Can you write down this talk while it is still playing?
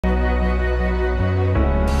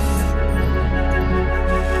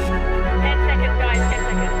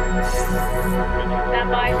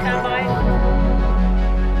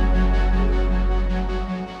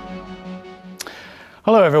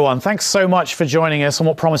Hello everyone, thanks so much for joining us on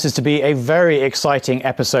what promises to be a very exciting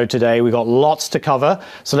episode today. We've got lots to cover,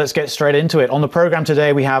 so let's get straight into it. On the program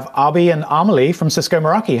today we have Abi and Amelie from Cisco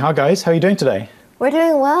Meraki. Hi guys, how are you doing today? We're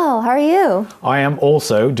doing well, how are you? I am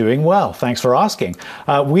also doing well, thanks for asking.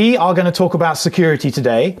 We are going to talk about security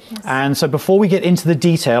today, and so before we get into the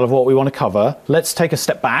detail of what we want to cover, let's take a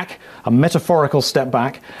step back, a metaphorical step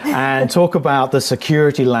back, and talk about the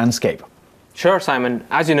security landscape. Sure, Simon.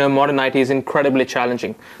 As you know, modern IT is incredibly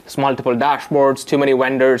challenging. There's multiple dashboards, too many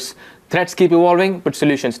vendors. Threats keep evolving, but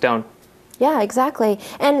solutions don't. Yeah, exactly.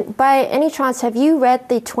 And by any chance, have you read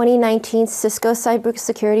the 2019 Cisco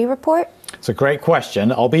Cybersecurity Report? It's a great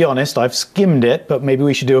question. I'll be honest, I've skimmed it, but maybe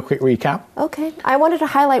we should do a quick recap. Okay. I wanted to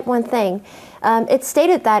highlight one thing. It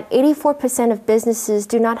stated that 84% of businesses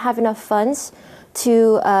do not have enough funds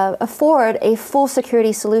to afford a full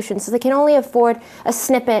security solution. So they can only afford a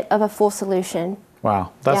snippet of a full solution.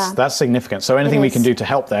 Wow, that's significant. So anything we can do to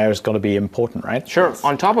help there has got to be important, right? Sure. Yes.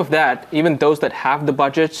 On top of that, even those that have the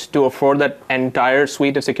budgets to afford that entire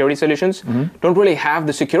suite of security solutions don't really have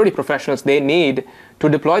the security professionals they need to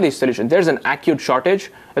deploy these solutions. There's an acute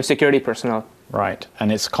shortage of security personnel. Right,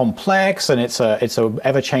 and it's complex and it's a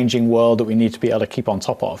ever-changing world that we need to be able to keep on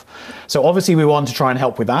top of. So obviously we want to try and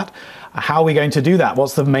help with that. How are we going to do that?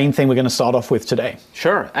 What's the main thing we're going to start off with today?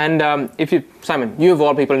 Sure, and Simon, you of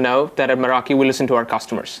all people know that at Meraki we listen to our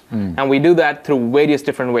customers. And we do that through various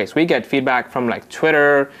different ways. We get feedback from like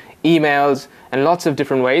Twitter, emails, and lots of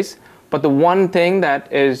different ways. But the one thing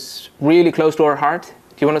that is really close to our heart,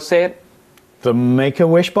 do you want to say it? The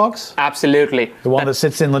Make-A-Wish box? Absolutely. The one that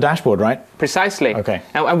sits in the dashboard, right? Precisely. Okay.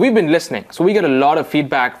 And we've been listening. So we get a lot of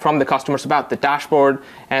feedback from the customers about the dashboard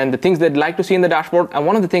and the things they'd like to see in the dashboard. And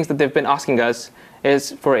one of the things that they've been asking us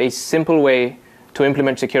is for a simple way to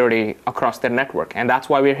implement security across their network. And that's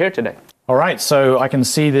why we're here today. All right, so I can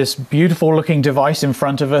see this beautiful looking device in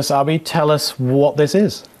front of us. Abi, tell us what this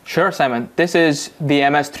is. Sure, Simon. This is the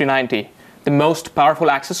MS390, the most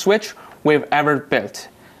powerful access switch we've ever built.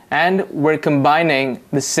 And we're combining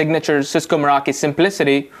the signature Cisco Meraki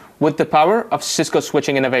simplicity with the power of Cisco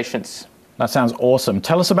switching innovations. That sounds awesome.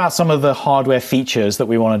 Tell us about some of the hardware features that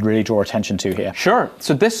we want to really draw attention to here. Sure.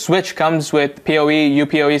 So this switch comes with PoE,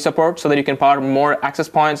 UPoE support so that you can power more access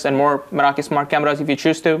points and more Meraki smart cameras if you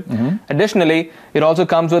choose to. Additionally, it also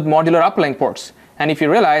comes with modular uplink ports. And if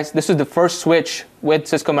you realize, this is the first switch with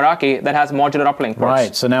Cisco Meraki that has modular uplink ports.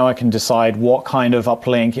 Right, so now I can decide what kind of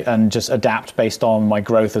uplink and just adapt based on my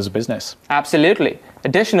growth as a business. Absolutely.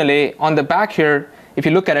 Additionally, on the back here, if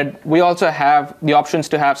you look at it, we also have the options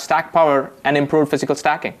to have stack power and improved physical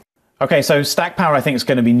stacking. Okay, so stack power I think is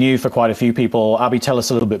going to be new for quite a few people. Abi, tell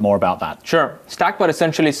us a little bit more about that. Sure. Stack power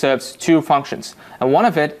essentially serves two functions. And one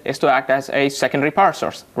of it is to act as a secondary power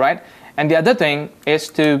source, right? And the other thing is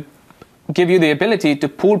to give you the ability to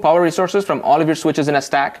pool power resources from all of your switches in a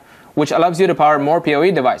stack, which allows you to power more PoE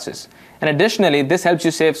devices. And additionally, this helps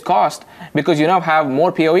you save cost because you now have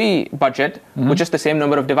more PoE budget with just the same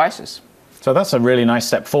number of devices. So that's a really nice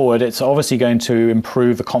step forward. It's obviously going to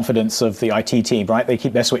improve the confidence of the IT team, right? They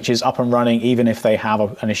keep their switches up and running even if they have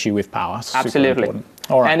an issue with power. Absolutely.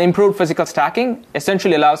 All right. And improved physical stacking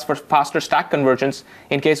essentially allows for faster stack convergence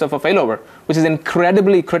in case of a failover, which is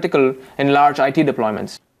incredibly critical in large IT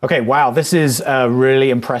deployments. Okay, wow, this is a really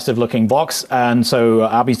impressive looking box. And so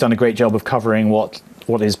Abi's done a great job of covering what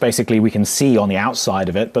is basically we can see on the outside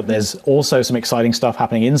of it, but there's also some exciting stuff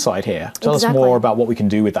happening inside here. Tell us more about what we can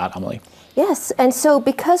do with that, Amelie. Yes, and so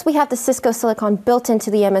because we have the Cisco silicon built into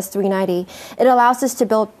the MS390, it allows us to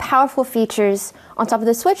build powerful features on top of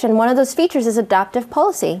the switch, and one of those features is adaptive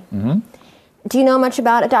policy. Do you know much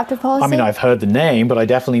about adaptive policy? I mean, I've heard the name, but I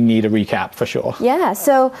definitely need a recap for sure. Yeah,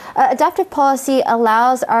 so adaptive policy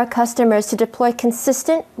allows our customers to deploy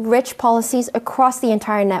consistent, rich policies across the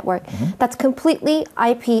entire network. That's completely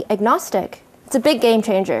IP agnostic. It's a big game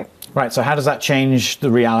changer. Right, so how does that change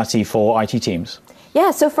the reality for IT teams?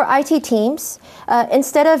 Yeah, so for IT teams,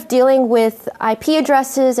 instead of dealing with IP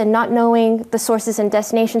addresses and not knowing the sources and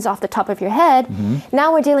destinations off the top of your head,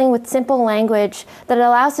 now we're dealing with simple language that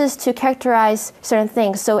allows us to characterize certain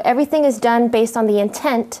things. So everything is done based on the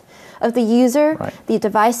intent of the user, the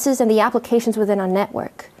devices, and the applications within our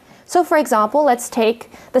network. So for example, let's take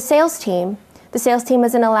the sales team. The sales team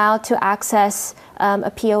isn't allowed to access a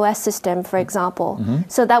POS system, for example.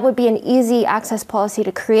 So that would be an easy access policy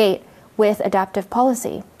to create with adaptive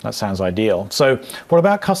policy. That sounds ideal. So what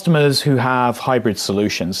about customers who have hybrid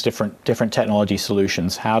solutions, different technology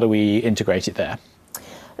solutions? How do we integrate it there?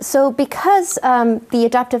 So because the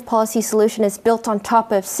adaptive policy solution is built on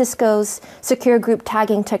top of Cisco's secure group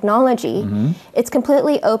tagging technology, it's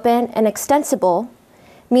completely open and extensible,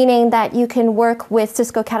 meaning that you can work with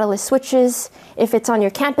Cisco Catalyst switches if it's on your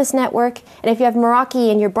campus network, and if you have Meraki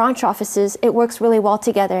in your branch offices, it works really well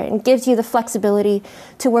together and gives you the flexibility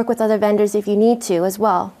to work with other vendors if you need to as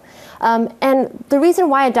well. And the reason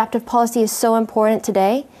why adaptive policy is so important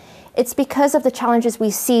today, it's because of the challenges we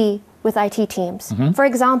see with IT teams. For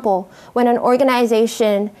example, when an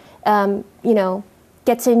organization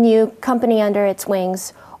gets a new company under its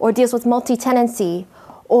wings, or deals with multi-tenancy,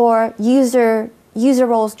 or user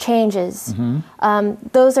roles changes,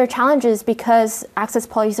 those are challenges because access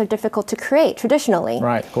policies are difficult to create traditionally.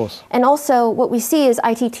 Right, of course. And also what we see is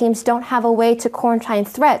IT teams don't have a way to quarantine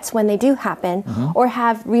threats when they do happen, or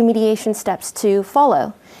have remediation steps to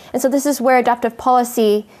follow. And so this is where adaptive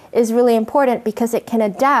policy is really important, because it can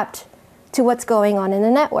adapt to what's going on in the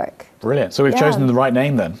network. Brilliant. So we've chosen the right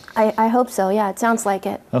name then. I hope so, yeah, it sounds like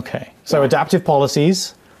it. Okay, so adaptive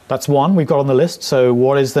policies, that's one we've got on the list. So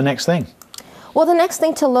what is the next thing? Well, the next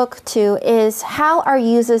thing to look to is how our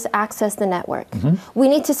users access the network. We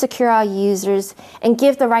need to secure our users and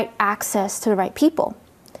give the right access to the right people.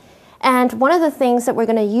 And one of the things that we're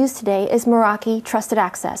going to use today is Meraki Trusted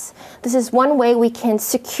Access. This is one way we can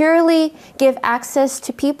securely give access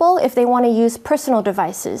to people if they want to use personal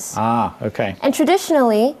devices. Ah, okay. And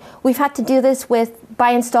traditionally, we've had to do this by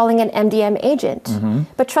installing an MDM agent.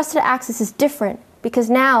 But Trusted Access is different, because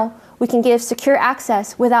now we can give secure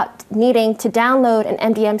access without needing to download an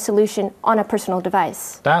MDM solution on a personal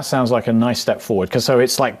device. That sounds like a nice step forward, because so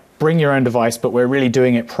it's like bring your own device, but we're really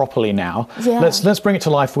doing it properly now. Yeah. Let's bring it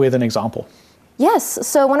to life with an example. Yes,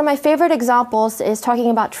 so one of my favorite examples is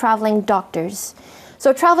talking about traveling doctors.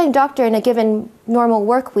 So a traveling doctor in a given normal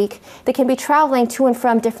work week, they can be traveling to and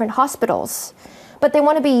from different hospitals, but they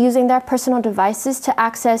want to be using their personal devices to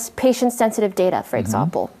access patient-sensitive data, for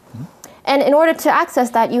example. And in order to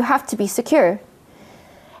access that, you have to be secure.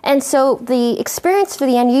 And so the experience for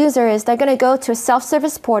the end user is they're going to go to a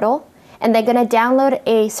self-service portal, and they're going to download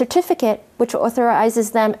a certificate which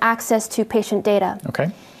authorizes them access to patient data.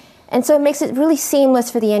 Okay. And so it makes it really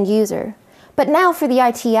seamless for the end user. But now for the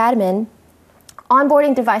IT admin,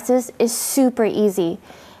 onboarding devices is super easy.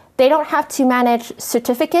 They don't have to manage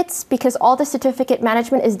certificates, because all the certificate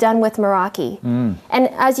management is done with Meraki. And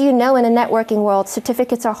as you know, in the networking world,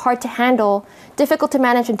 certificates are hard to handle, difficult to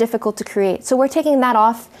manage, and difficult to create. So we're taking that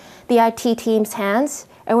off the IT team's hands,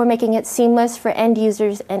 and we're making it seamless for end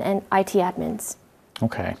users and IT admins.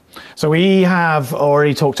 Okay, so we have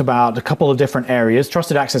already talked about a couple of different areas.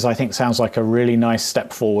 Trusted access, I think, sounds like a really nice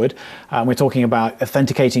step forward. We're talking about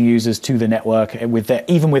authenticating users to the network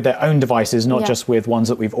even with their own devices, not just with ones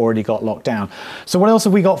that we've already got locked down. So what else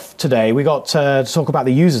have we got today? We got to talk about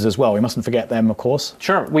the users as well. We mustn't forget them, of course.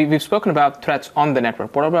 Sure, we've spoken about threats on the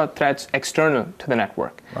network. What about threats external to the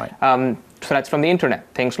network? Right. Threats from the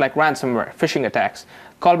internet, things like ransomware, phishing attacks,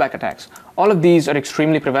 callback attacks. All of these are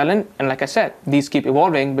extremely prevalent, and like I said, these keep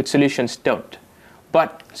evolving, but solutions don't.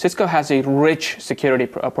 But Cisco has a rich security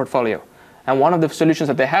portfolio, and one of the solutions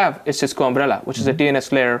that they have is Cisco Umbrella, which is a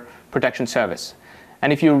DNS layer protection service.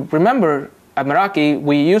 And if you remember, at Meraki,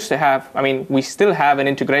 we still have an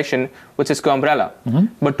integration with Cisco Umbrella.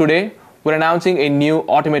 But today, we're announcing a new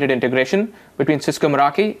automated integration between Cisco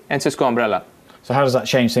Meraki and Cisco Umbrella. So how does that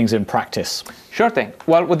change things in practice? Sure thing.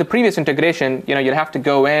 Well, with the previous integration, you'd have to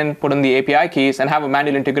go in, put in the API keys, and have a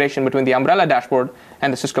manual integration between the Umbrella dashboard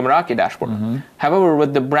and the Cisco Meraki dashboard. However,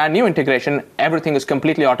 with the brand new integration, everything is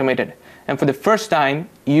completely automated. And for the first time,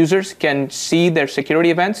 users can see their security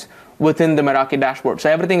events within the Meraki dashboard. So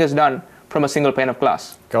everything is done from a single pane of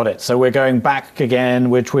glass. Got it. So we're going back again.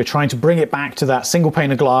 We're trying to bring it back to that single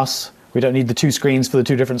pane of glass. We don't need the two screens for the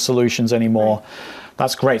two different solutions anymore. Right.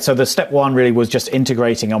 That's great. So the step one really was just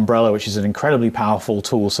integrating Umbrella, which is an incredibly powerful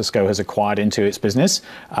tool Cisco has acquired into its business.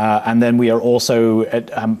 And then we are also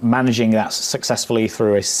managing that successfully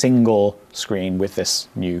through a single screen with this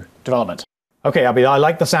new development. Okay, Abhi, I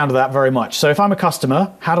like the sound of that very much. So if I'm a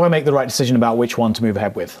customer, how do I make the right decision about which one to move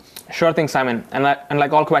ahead with? Sure thing, Simon. And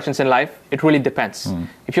like all questions in life, it really depends.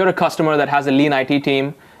 If you're a customer that has a lean IT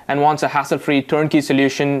team and wants a hassle-free turnkey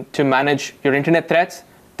solution to manage your internet threats,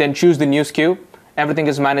 then choose the new SKU. Everything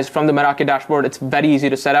is managed from the Meraki dashboard. It's very easy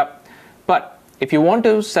to set up. But if you want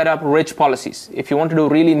to set up rich policies, if you want to do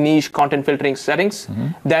really niche content filtering settings,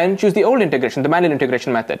 then choose the old integration, the manual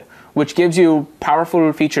integration method, which gives you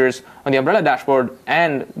powerful features on the Umbrella dashboard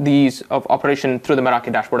and these of operation through the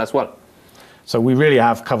Meraki dashboard as well. So we really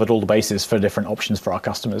have covered all the bases for different options for our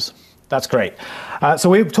customers. That's great. So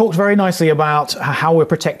we've talked very nicely about how we're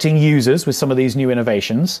protecting users with some of these new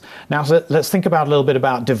innovations. Now, so let's think about a little bit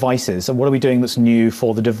about devices and what are we doing that's new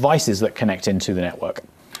for the devices that connect into the network?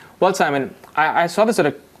 Well, Simon, I saw this at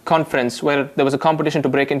a conference where there was a competition to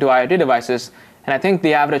break into IoT devices, and I think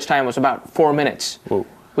the average time was about 4 minutes, Whoa.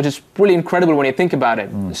 which is really incredible when you think about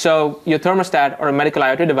it. So your thermostat or a medical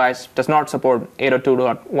IoT device does not support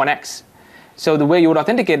 802.1x. So the way you would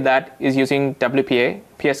authenticate that is using WPA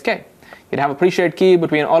PSK. You'd have a pre-shared key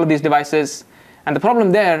between all of these devices. And the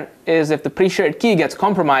problem there is if the pre-shared key gets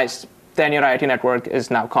compromised, then your IoT network is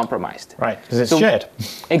now compromised. Right, because it's shared.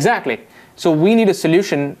 Exactly. So we need a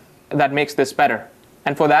solution that makes this better.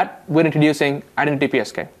 And for that, we're introducing Identity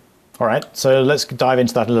PSK. All right, so let's dive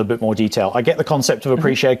into that in a little bit more detail. I get the concept of a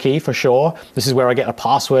pre-shared key for sure. This is where I get a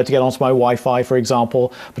password to get onto my Wi-Fi, for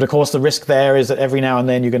example. But of course, the risk there is that every now and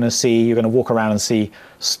then you're going to walk around and see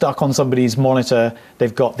stuck on somebody's monitor,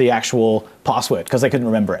 they've got the actual password because they couldn't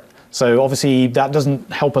remember it. So obviously that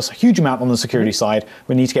doesn't help us a huge amount on the security side.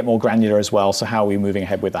 We need to get more granular as well. So how are we moving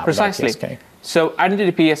ahead with that? Precisely. With PSK? So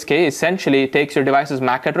Identity PSK essentially takes your device's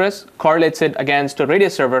MAC address, correlates it against a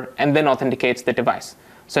radius server, and then authenticates the device.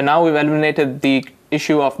 So now we've eliminated the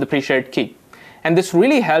issue of the pre-shared key. And this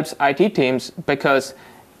really helps IT teams because,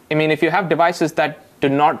 I mean, if you have devices that are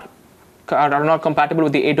not compatible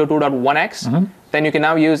with the 802.1x, then you can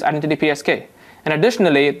now use Identity PSK. And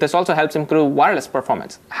additionally, this also helps improve wireless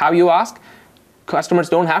performance. How, you ask? Customers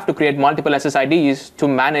don't have to create multiple SSIDs to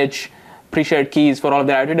manage pre-shared keys for all of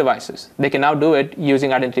their IoT devices. They can now do it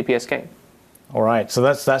using Identity PSK. All right, so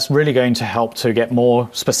that's really going to help to get more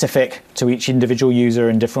specific to each individual user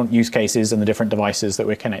and different use cases and the different devices that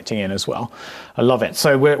we're connecting in as well. I love it.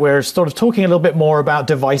 So we're sort of talking a little bit more about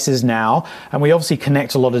devices now, and we obviously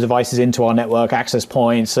connect a lot of devices into our network, access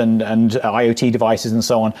points and IoT devices and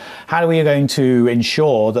so on. How are we going to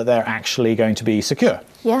ensure that they're actually going to be secure?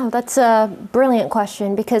 Yeah, that's a brilliant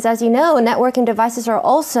question because, as you know, networking devices are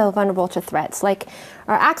also vulnerable to threats like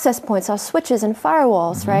our access points, our switches and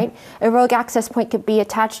firewalls, right? A rogue access point could be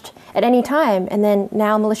attached at any time, and then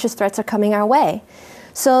now malicious threats are coming our way.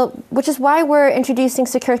 So, which is why we're introducing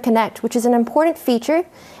Secure Connect, which is an important feature,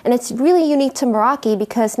 and it's really unique to Meraki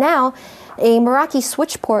because now a Meraki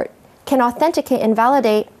switch port can authenticate and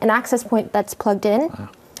validate an access point that's plugged in.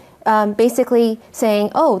 Basically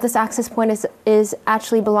saying, oh, this access point is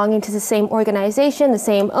actually belonging to the same organization, the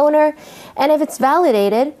same owner. And if it's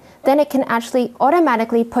validated, then it can actually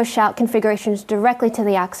automatically push out configurations directly to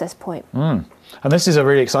the access point. And this is a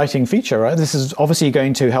really exciting feature, right? This is obviously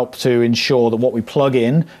going to help to ensure that what we plug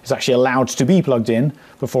in is actually allowed to be plugged in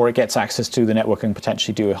before it gets access to the network and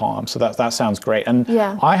potentially do harm. So that sounds great. And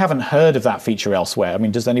yeah. I haven't heard of that feature elsewhere. I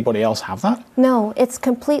mean, does anybody else have that? No, it's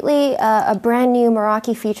completely a brand new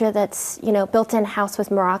Meraki feature that's built in-house with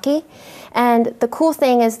Meraki. And the cool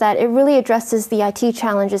thing is that it really addresses the IT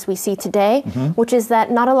challenges we see today, which is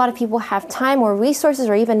that not a lot of people have time or resources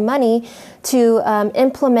or even money to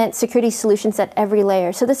implement security solutions at every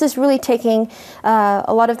layer. So this is really taking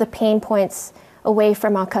a lot of the pain points away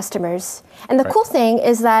from our customers. And the cool thing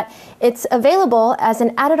is that it's available as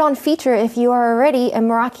an added-on feature if you are already a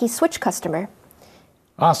Meraki switch customer.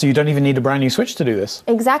 So you don't even need a brand new switch to do this?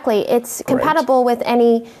 Exactly. It's compatible with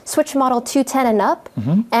any switch model 210 and up,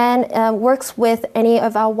 and works with any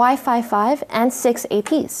of our Wi-Fi 5 and 6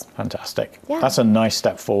 APs. Fantastic. Yeah. That's a nice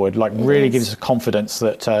step forward. Like, really gives us confidence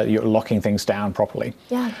that you're locking things down properly.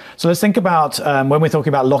 Yeah. So let's think about, when we're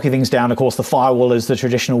talking about locking things down, of course, the firewall is the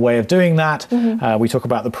traditional way of doing that. We talk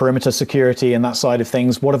about the perimeter security and that side of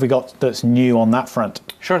things. What have we got that's new on that front?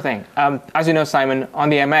 Sure thing. As you know, Simon,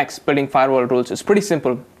 on the MX, building firewall rules is pretty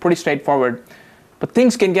simple, pretty straightforward, but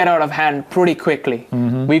things can get out of hand pretty quickly.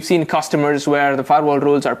 We've seen customers where the firewall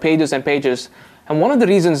rules are pages and pages, and one of the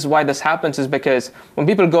reasons why this happens is because when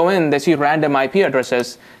people go in, they see random IP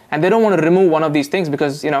addresses, and they don't want to remove one of these things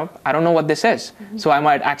because, I don't know what this is, so I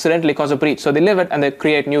might accidentally cause a breach. So they leave it and they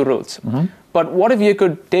create new rules. But what if you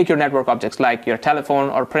could take your network objects like your telephone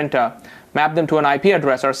or printer, map them to an IP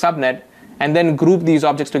address or subnet, and then group these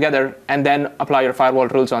objects together and then apply your firewall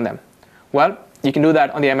rules on them? Well, you can do that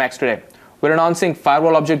on the MX today. We're announcing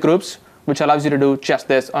firewall object groups, which allows you to do just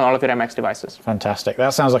this on all of your MX devices. Fantastic.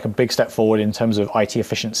 That sounds like a big step forward in terms of IT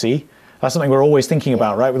efficiency. That's something we're always thinking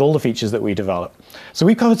about, right, with all the features that we develop. So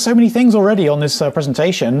we've covered so many things already on this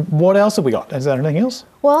presentation. What else have we got? Is there anything else?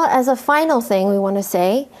 Well, as a final thing we want to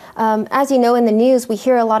say, as you know, in the news, we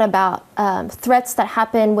hear a lot about threats that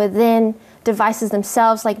happen within devices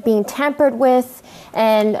themselves, like being tampered with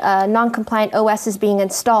and non-compliant OSs being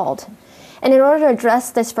installed. And in order to address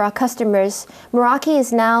this for our customers, Meraki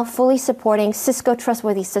is now fully supporting Cisco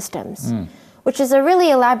Trustworthy Systems, which is a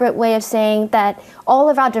really elaborate way of saying that all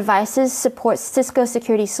of our devices support Cisco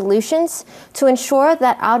security solutions to ensure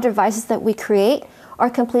that our devices that we create are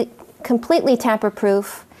completely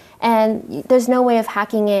tamper-proof, and there's no way of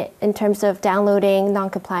hacking it in terms of downloading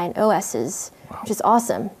non-compliant OSs, which is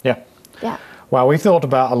awesome. Yeah. Yeah. Well, we've thought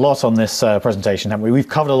about a lot on this presentation, haven't we? We've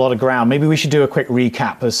covered a lot of ground. Maybe we should do a quick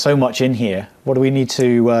recap. There's so much in here. What do we need to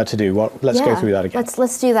do? Let's go through that again.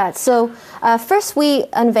 Let's do that. So first we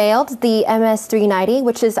unveiled the MS390,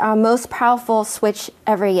 which is our most powerful switch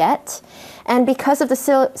ever yet. And because of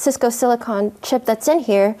the Cisco Silicon chip that's in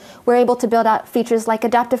here, we're able to build out features like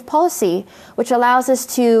adaptive policy, which allows us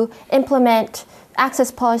to implement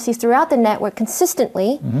access policies throughout the network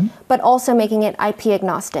consistently, but also making it IP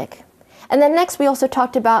agnostic. And then next, we also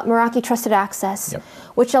talked about Meraki Trusted Access,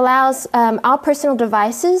 which allows our personal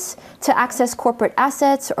devices to access corporate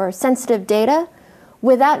assets or sensitive data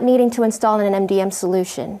without needing to install an MDM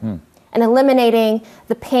solution, and eliminating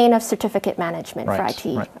the pain of certificate management for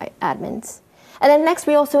IT admins. And then next,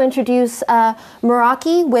 we also introduced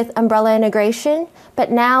Meraki with Umbrella integration, but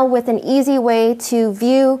now with an easy way to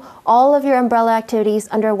view all of your Umbrella activities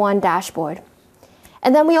under one dashboard.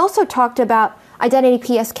 And then we also talked about Identity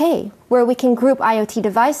PSK, where we can group IoT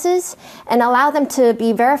devices and allow them to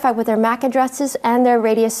be verified with their MAC addresses and their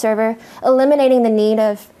Radius server, eliminating the need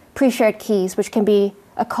of pre-shared keys, which can be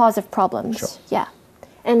a cause of problems. Sure. Yeah.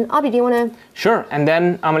 And Abhi, do you want to? Sure. And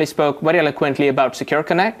then Amelie spoke very eloquently about Secure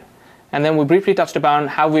Connect. And then we briefly touched upon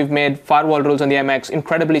how we've made firewall rules on the MX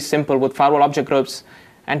incredibly simple with firewall object groups.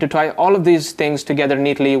 And to tie all of these things together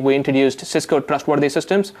neatly, we introduced Cisco Trustworthy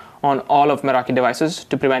Systems on all of Meraki devices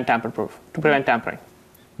to prevent tampering.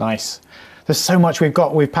 Nice. There's so much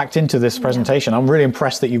we've packed into this presentation. I'm really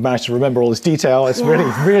impressed that you've managed to remember all this detail. It's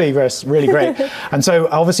really great. And so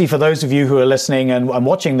obviously for those of you who are listening and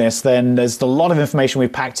watching this, then there's a lot of information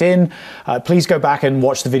we've packed in. Please go back and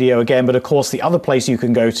watch the video again. But of course, the other place you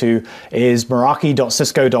can go to is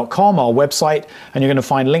meraki.cisco.com, our website, and you're going to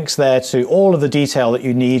find links there to all of the detail that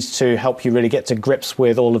you need to help you really get to grips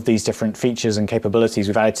with all of these different features and capabilities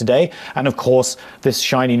we've added today. And of course, this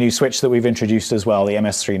shiny new switch that we've introduced as well, the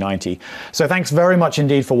MS390. So thanks very much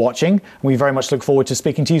indeed for watching. We very much look forward to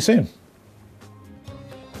speaking to you soon.